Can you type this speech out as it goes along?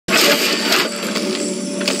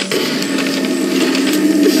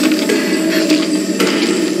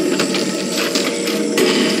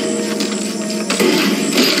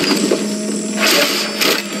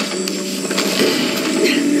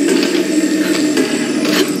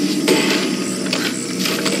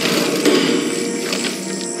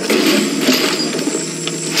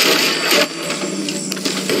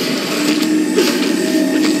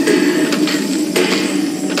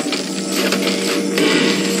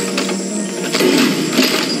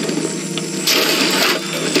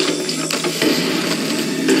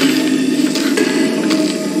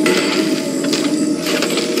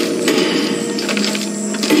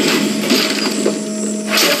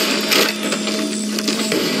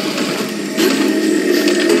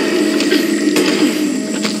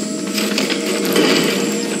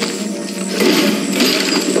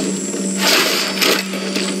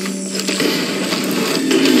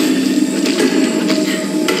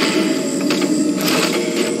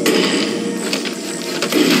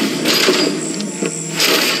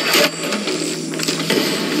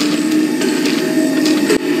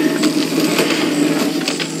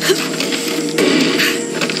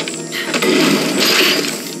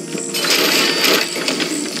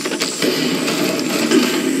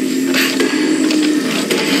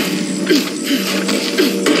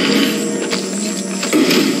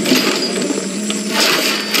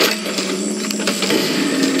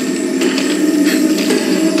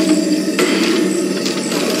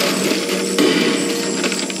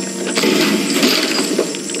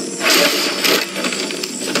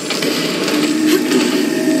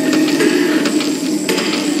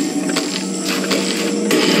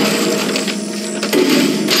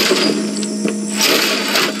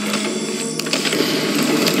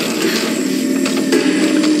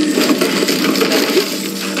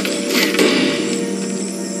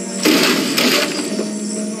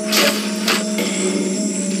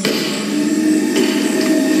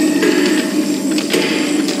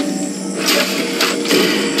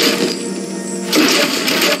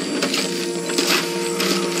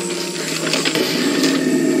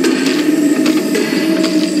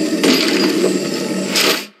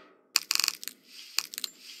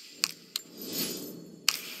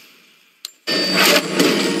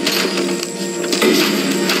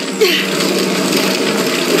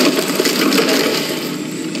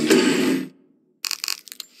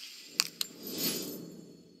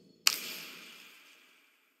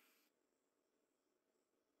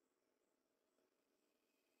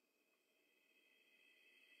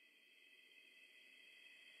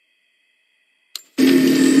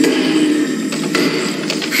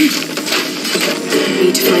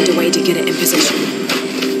way to get it in position.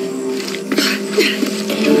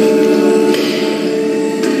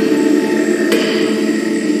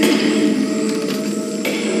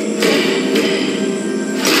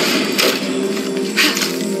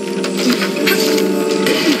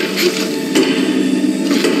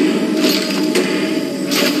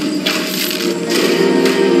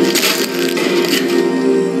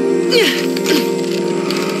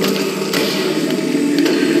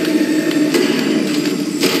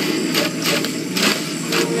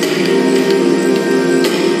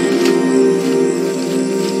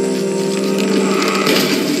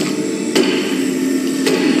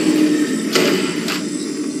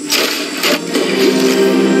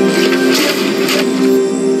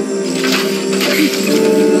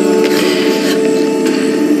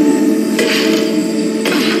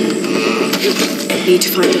 Need to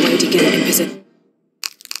find a way to get it in position.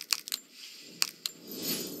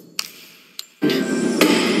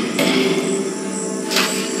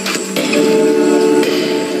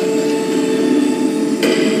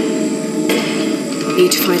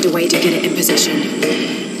 Need to find a way to get it in position.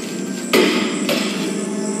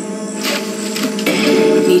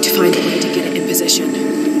 Need to find a way to get it in position.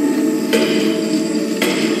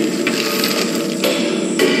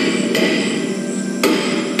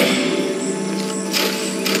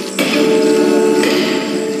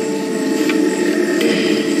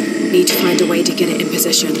 Need to find a way to get it in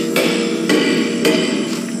position.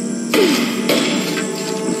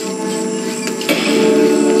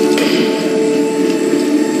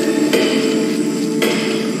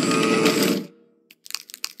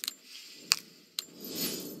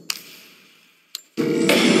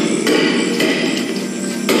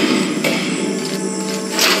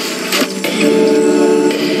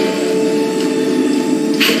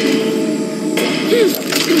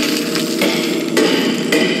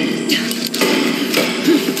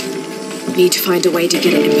 Need to find a way to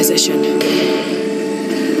get it in position.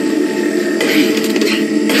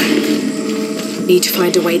 Need to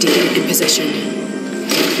find a way to get it in position.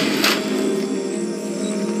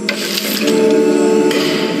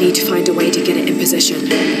 Need to find a way to get it in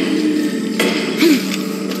position.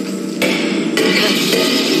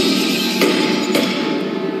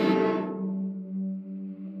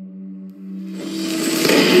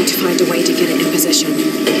 Need to find a way to get it in position.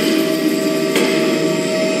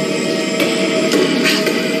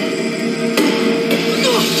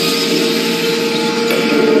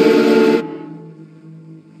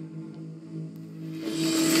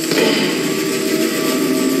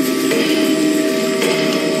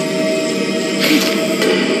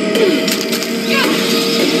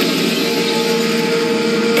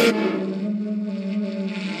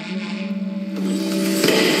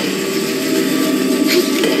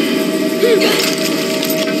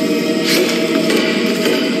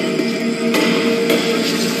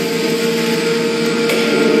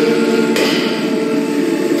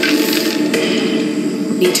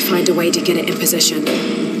 Need to find a way to get it in position.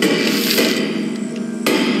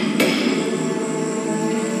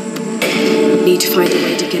 Need to find a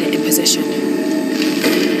way to get it in position.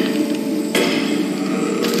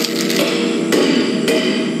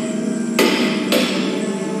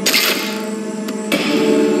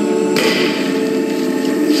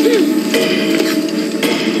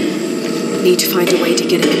 Need to find a way to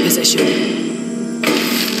get it in position.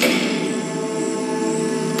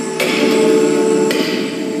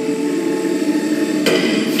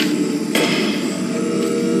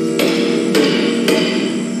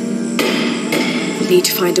 Need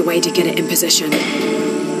to find a way to get it in position.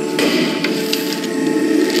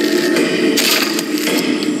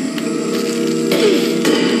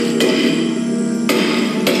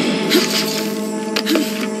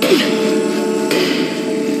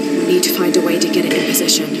 Need to find a way to get it in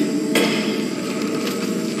position.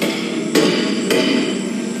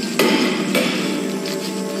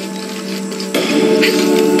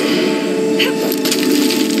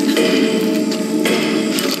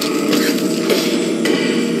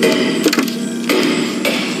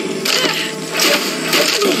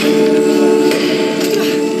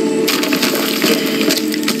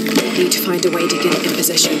 Need to find a way to get it in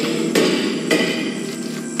position.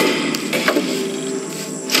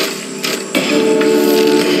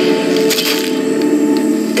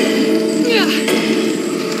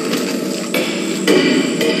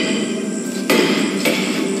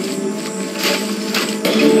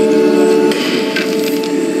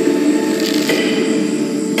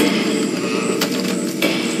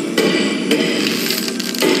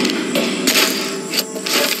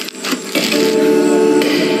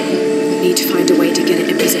 Need to find a way to get it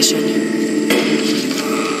in position.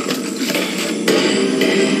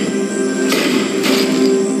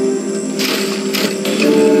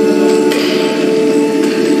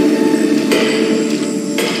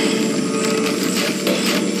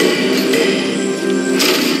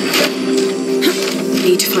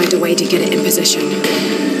 way to get it in position.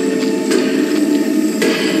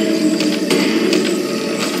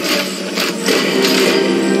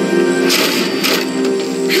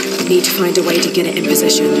 Need to find a way to get it in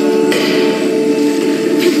position.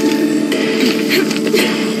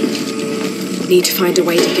 Need to find a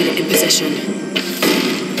way to get it in position.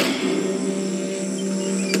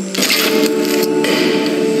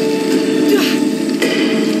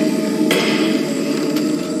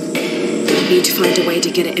 Need to find a way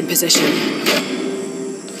to get it in position.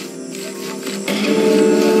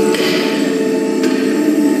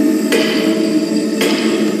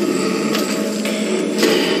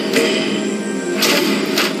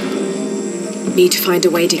 Need to find a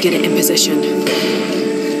way to get it in position.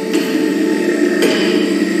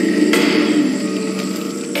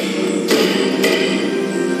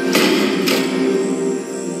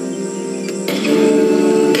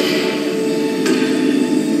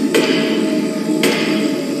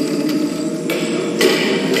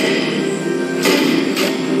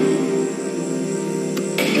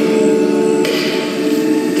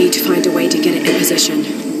 Need to find a way to get it in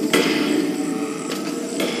position.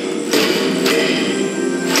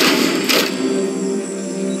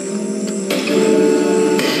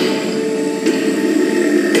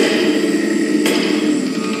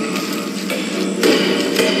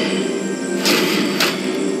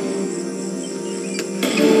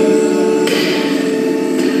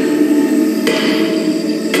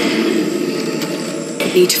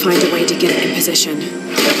 Need to find a way to get it in position.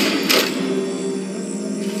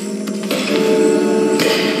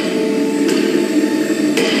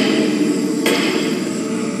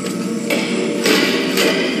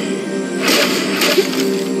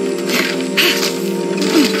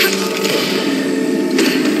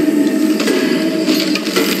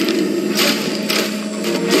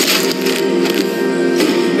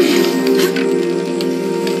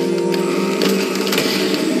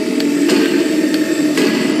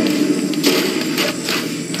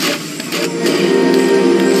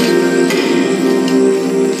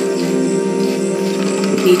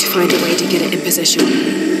 Need to find a way to get it in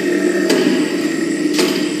position.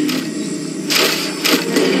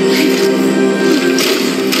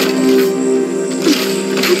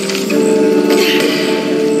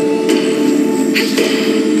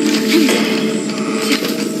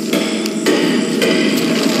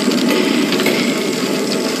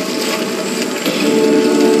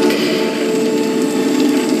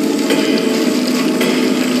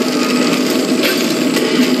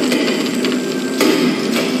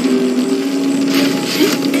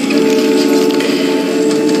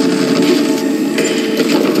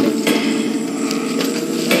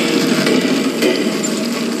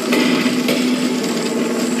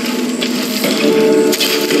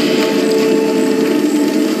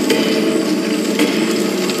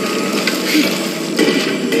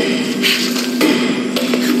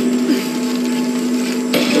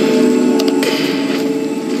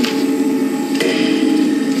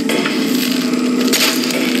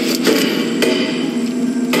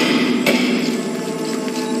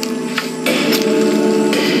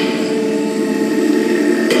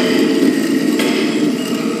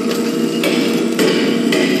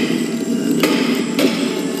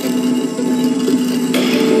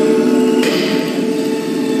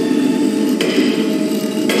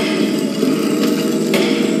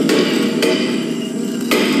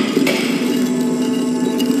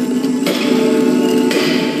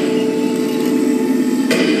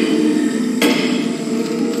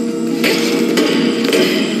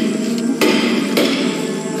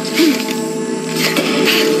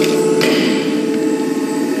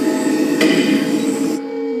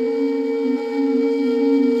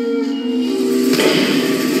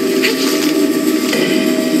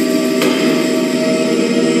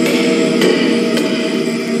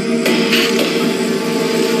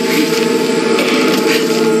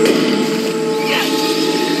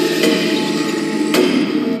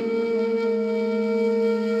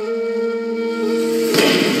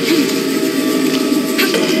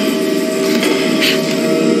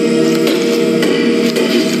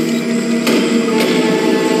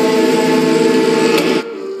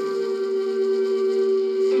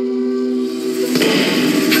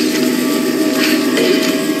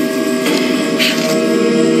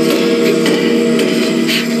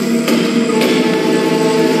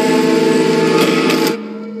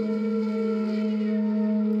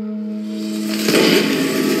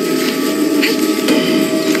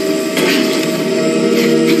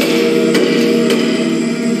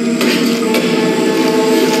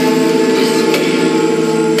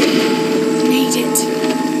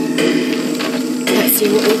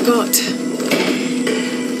 see what we've got.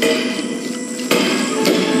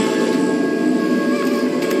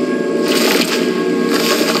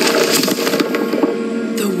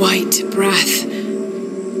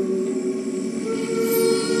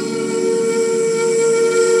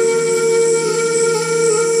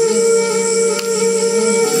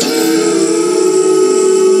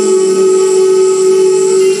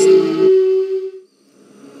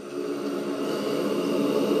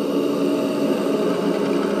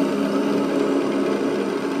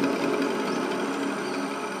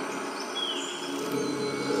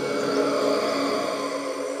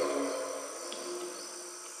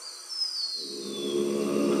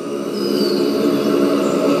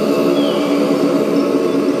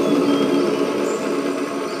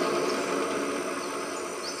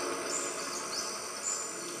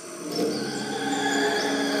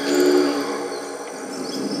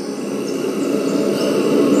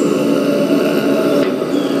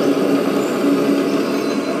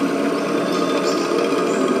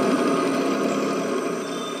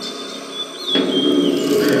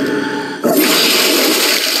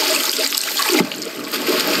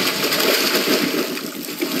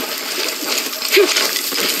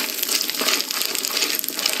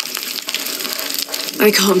 I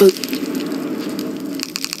can't believe...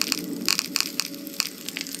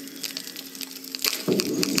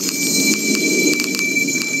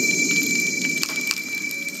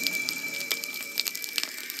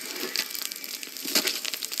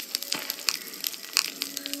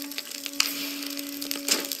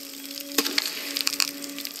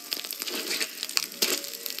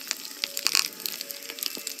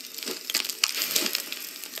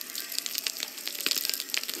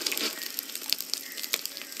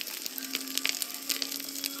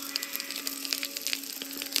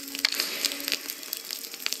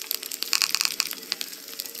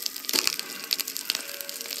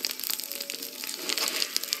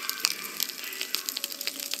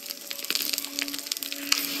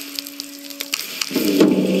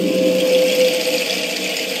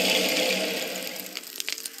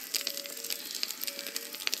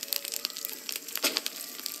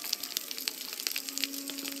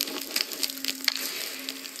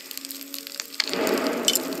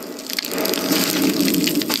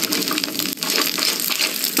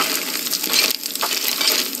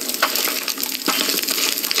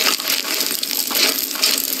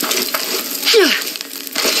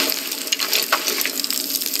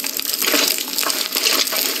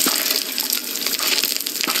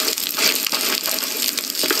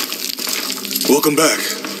 Welcome back.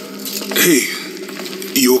 Hey,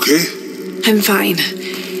 you okay? I'm fine.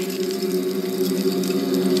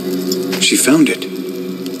 She found it.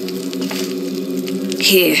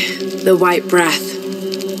 Here, the white breath.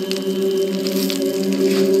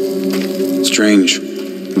 Strange.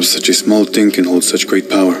 Such a small thing can hold such great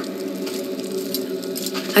power.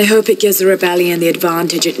 I hope it gives the rebellion the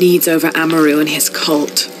advantage it needs over Amaru and his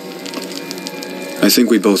cult. I think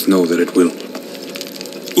we both know that it will.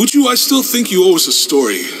 Uchu, I still think you owe us a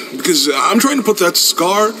story, because I'm trying to put that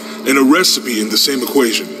scar and a recipe in the same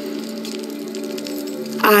equation.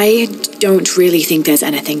 I don't really think there's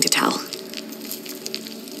anything to tell.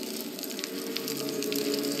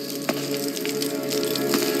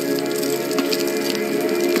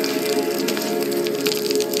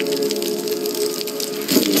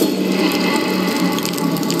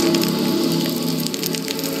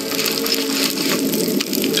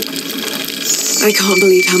 I can't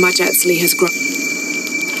believe how much Etzli has grown.